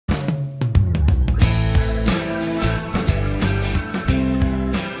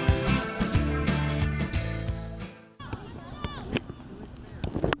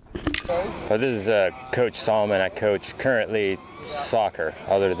Well, this is Coach Solomon. I coach currently soccer,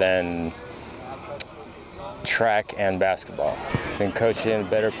 other than track and basketball. Been coaching the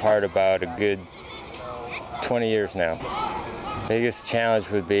better part about a good 20 years now. Biggest challenge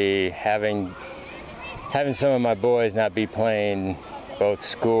would be having some of my boys not be playing both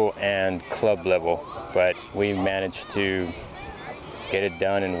school and club level, but we managed to get it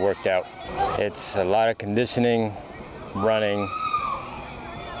done and worked out. It's a lot of conditioning, running,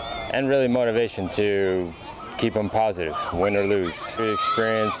 and really motivation to keep them positive, win or lose. Good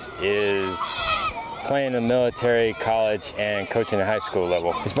experience is playing in military, college, and coaching at high school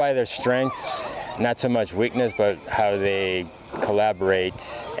level. It's by their strengths, not so much weakness, but how they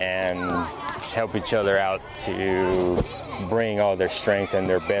collaborate and help each other out to bring all their strength and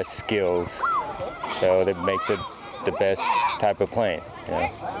their best skills. So that makes it the best type of playing. You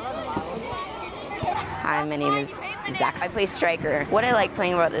know? Hi, my name is Zach. I play striker. What I like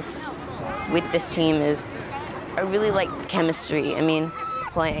playing with this team is I really like the chemistry. I mean,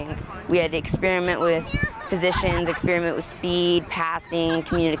 playing. We had to experiment with positions, experiment with speed, passing,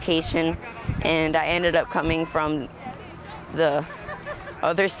 communication, and I ended up coming from the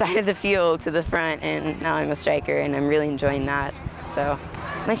other side of the field to the front, and now I'm a striker, and I'm really enjoying that. So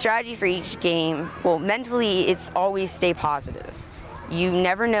my strategy for each game, well, mentally, it's always stay positive. You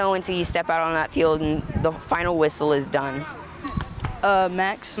never know until you step out on that field and the final whistle is done.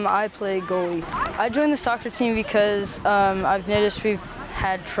 Max, I play goalie. I joined the soccer team because I've noticed we've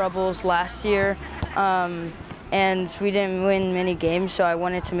had troubles last year, and we didn't win many games, so I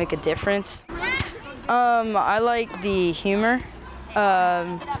wanted to make a difference. I like the humor.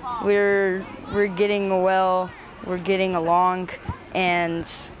 We're getting well, we're getting along, and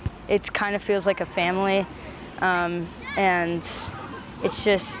it kind of feels like a family, and it's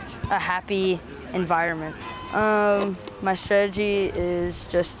just a happy environment. My strategy is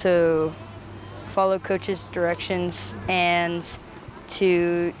just to follow coach's directions and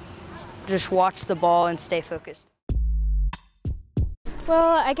to just watch the ball and stay focused.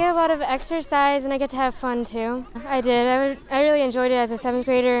 Well, I get a lot of exercise and I get to have fun too. I did. I really enjoyed it as a 7th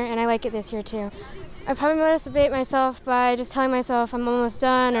grader, and I like it this year too. I probably motivate myself by just telling myself I'm almost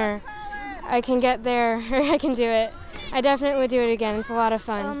done, or I can get there, or I can do it. I definitely would do it again. It's a lot of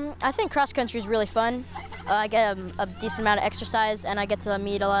fun. I think cross country is really fun. I get a decent amount of exercise, and I get to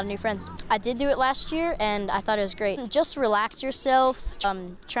meet a lot of new friends. I did do it last year, and I thought it was great. Just relax yourself.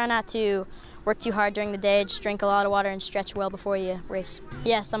 Try not to work too hard during the day. Just drink a lot of water and stretch well before you race.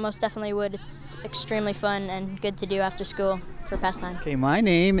 Yes, I most definitely would. It's extremely fun and good to do after school for pastime. Okay, my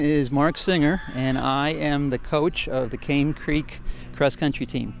name is Mark Singer, and I am the coach of the Cane Creek cross country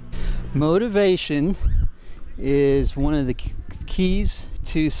team. Motivation is one of the keys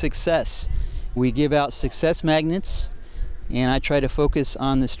to success. We give out success magnets, and I try to focus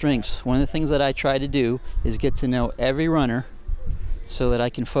on the strengths. One of the things that I try to do is get to know every runner so that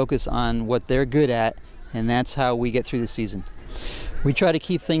I can focus on what they're good at, and that's how we get through the season. We try to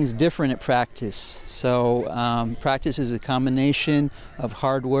keep things different at practice. So practice is a combination of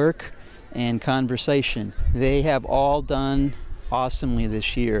hard work and conversation. They have all done awesomely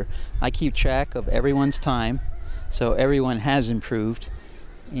this year. I keep track of everyone's time, so everyone has improved.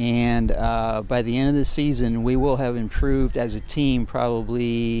 And by the end of the season, we will have improved as a team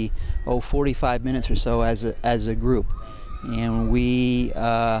probably 45 minutes or so as a group. And we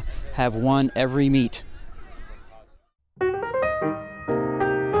have won every meet.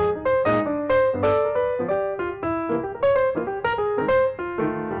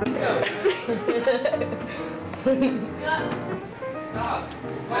 Stop.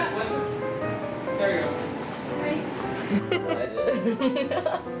 What? There you go.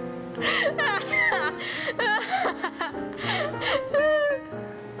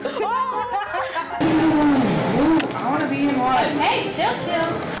 I want to be in one. Hey, chill.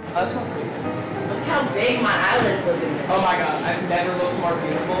 That's not pretty good. Look how big my eyelids look in there. Oh my god, I've never looked more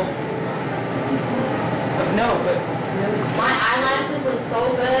beautiful. But no, but really. My eyelashes look so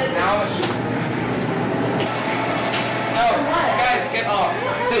good. Now I'm a shoot. Oh, guys, get off.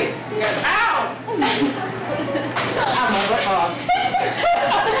 Please. Guys. Ow! I'm a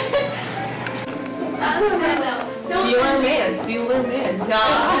Feeler man. No.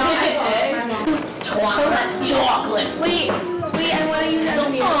 Chocolate. Wait, I want to use that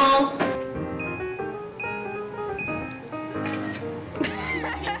on you.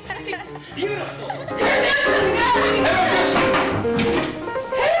 beautiful. Hey,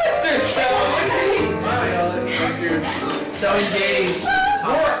 Mr. Stone. Hi, so engaged.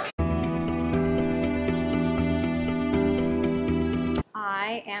 Work.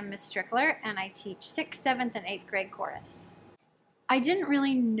 I am Miss Strickler, and I teach 6th, 7th, and 8th grade chorus. I didn't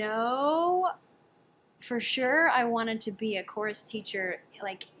really know for sure I wanted to be a chorus teacher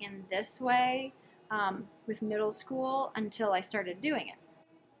like in this way with middle school until I started doing it.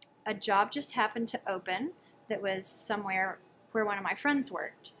 A job just happened to open that was somewhere where one of my friends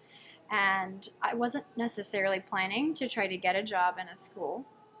worked. And I wasn't necessarily planning to try to get a job in a school,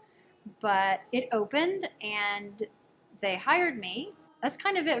 but it opened and they hired me. That's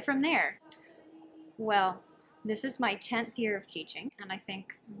kind of it from there. Well, this is my 10th year of teaching, and I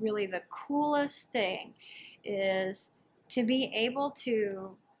think really the coolest thing is to be able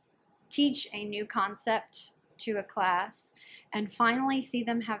to teach a new concept to a class and finally see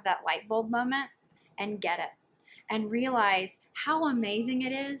them have that light bulb moment and get it and realize how amazing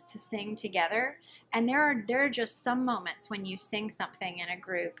it is to sing together. And there are just some moments when you sing something in a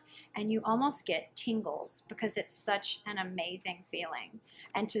group and you almost get tingles because it's such an amazing feeling.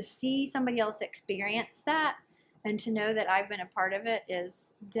 And to see somebody else experience that and to know that I've been a part of it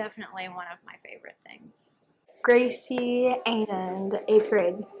is definitely one of my favorite things. Gracie and 8th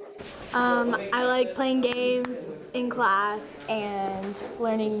grade. I like playing games in class and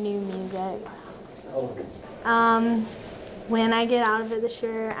learning new music. When I get out of it this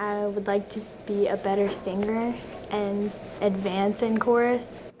year, I would like to be a better singer and advance in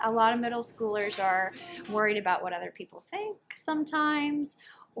chorus. A lot of middle schoolers are worried about what other people think sometimes,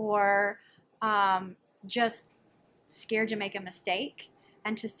 or just scared to make a mistake.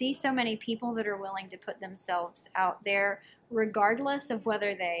 And to see so many people that are willing to put themselves out there, regardless of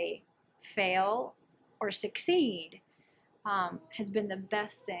whether they fail or succeed, has been the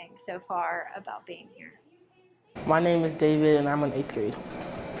best thing so far about being here. My name is David and I'm in 8th grade.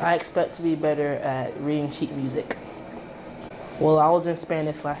 I expect to be better at reading sheet music. Well, I was in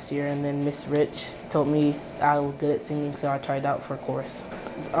Spanish last year and then Miss Rich told me I was good at singing, so I tried out for chorus.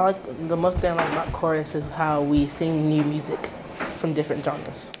 The most thing I like about chorus is how we sing new music from different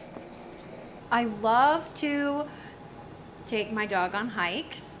genres. I love to take my dog on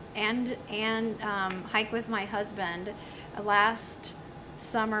hikes and hike with my husband. Last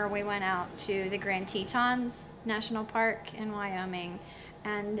summer we went out to the Grand Tetons National Park in Wyoming,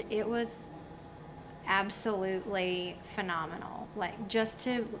 and it was absolutely phenomenal. Like, just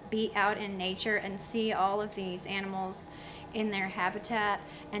to be out in nature and see all of these animals in their habitat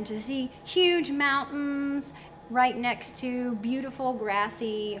and to see huge mountains right next to beautiful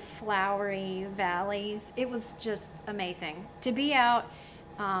grassy flowery valleys. It was just amazing. To be out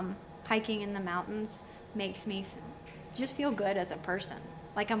hiking in the mountains makes me just feel good as a person,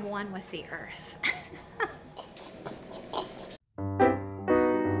 like I'm one with the earth.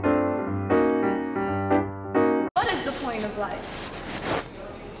 What is the point of life?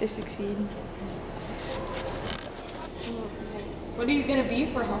 To succeed. What are you gonna be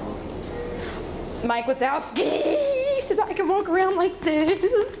for Halloween? Mike Wazowski, so that I can walk around like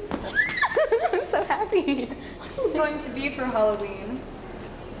this. I'm so happy. What are you going to be for Halloween?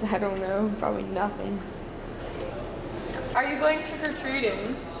 I don't know, probably nothing. Are you going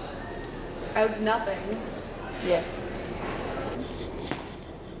trick-or-treating? As nothing. Yes.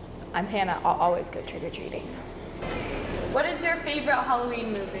 I'm Hannah, I'll always go trick-or-treating. What is your favorite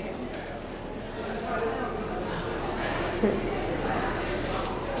Halloween movie?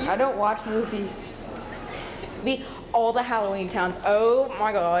 I don't watch movies. All the Halloween towns, oh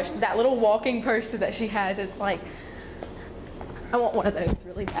my gosh, that little walking person that she has, it's like, I want one of those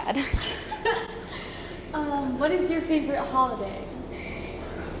really bad. What is your favorite holiday?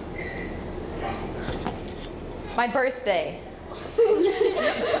 My birthday.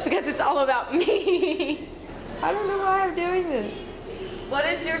 Because it's all about me. I don't know why I'm doing this. What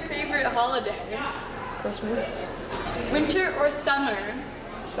is your favorite holiday? Christmas. Winter or summer?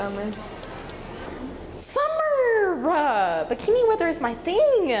 Summer. Summer! Bikini weather is my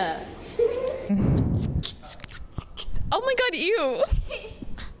thing. Oh my god, ew!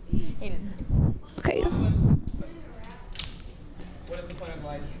 Okay. What is the point of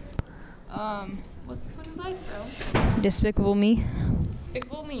life? What's the point of life, bro? Despicable Me.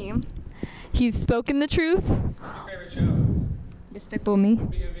 Despicable Me. He's spoken the truth. What's your favorite show? Despicable Me.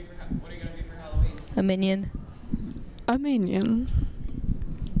 What are you gonna be for Halloween? A Minion. A Minion.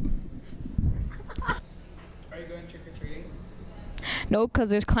 Are you going trick-or-treating? No, because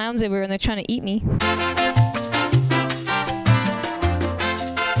there's clowns everywhere and they're trying to eat me.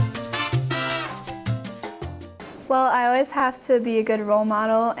 Well, I always have to be a good role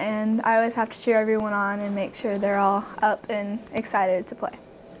model, and I always have to cheer everyone on and make sure they're all up and excited to play.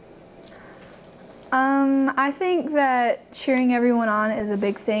 I think that cheering everyone on is a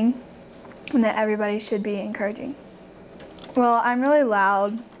big thing and that everybody should be encouraging. Well, I'm really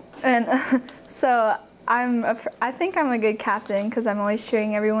loud, and so I think I'm a good captain because I'm always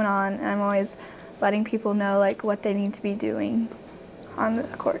cheering everyone on, and I'm always letting people know like what they need to be doing on the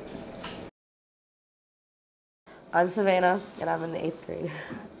court. I'm Savannah, and I'm in the 8th grade.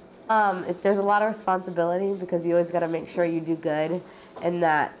 There's a lot of responsibility because you always got to make sure you do good and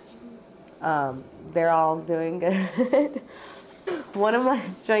that they're all doing good. One of my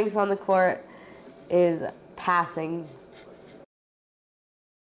strengths on the court is passing.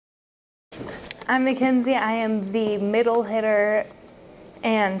 I'm Mackenzie. I am the middle hitter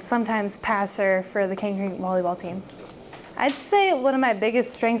and sometimes passer for the Cane Creek volleyball team. I'd say one of my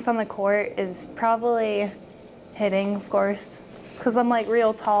biggest strengths on the court is probably hitting, of course, because I'm like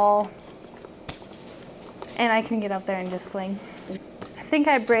real tall and I can get up there and just swing. I think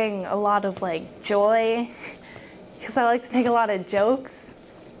I bring a lot of like joy because I like to make a lot of jokes.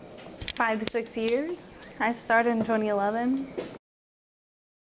 5 to 6 years. I started in 2011.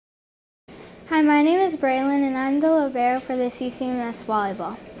 Hi, my name is Braylon and I'm the libero for the CCMS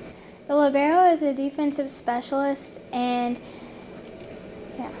volleyball. The libero is a defensive specialist and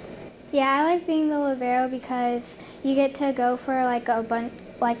yeah, I like being the libero because you get to go for like a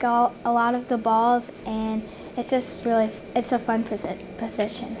lot of the balls and it's just really, it's a fun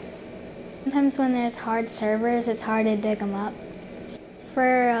position. Sometimes when there's hard servers, it's hard to dig them up.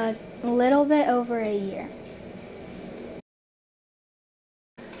 For a little bit over a year.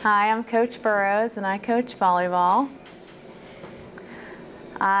 Hi, I'm Coach Burrows and I coach volleyball.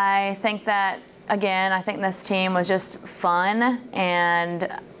 I think that, again, I think this team was just fun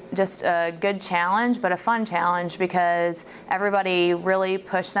and just a good challenge, but a fun challenge because everybody really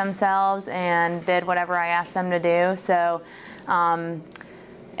pushed themselves and did whatever I asked them to do. So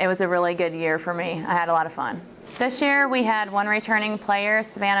it was a really good year for me. I had a lot of fun. This year we had 1 returning player,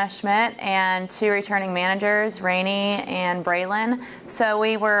 Savannah Schmidt, and 2 returning managers, Rainey and Braylon. So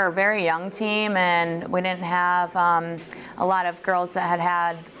we were a very young team and we didn't have a lot of girls that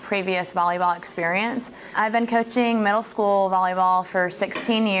had previous volleyball experience. I've been coaching middle school volleyball for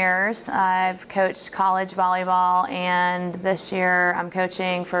 16 years. I've coached college volleyball and this year I'm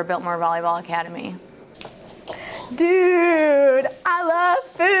coaching for Biltmore Volleyball Academy. Dude, I love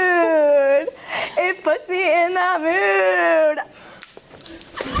food. It puts me in the mood.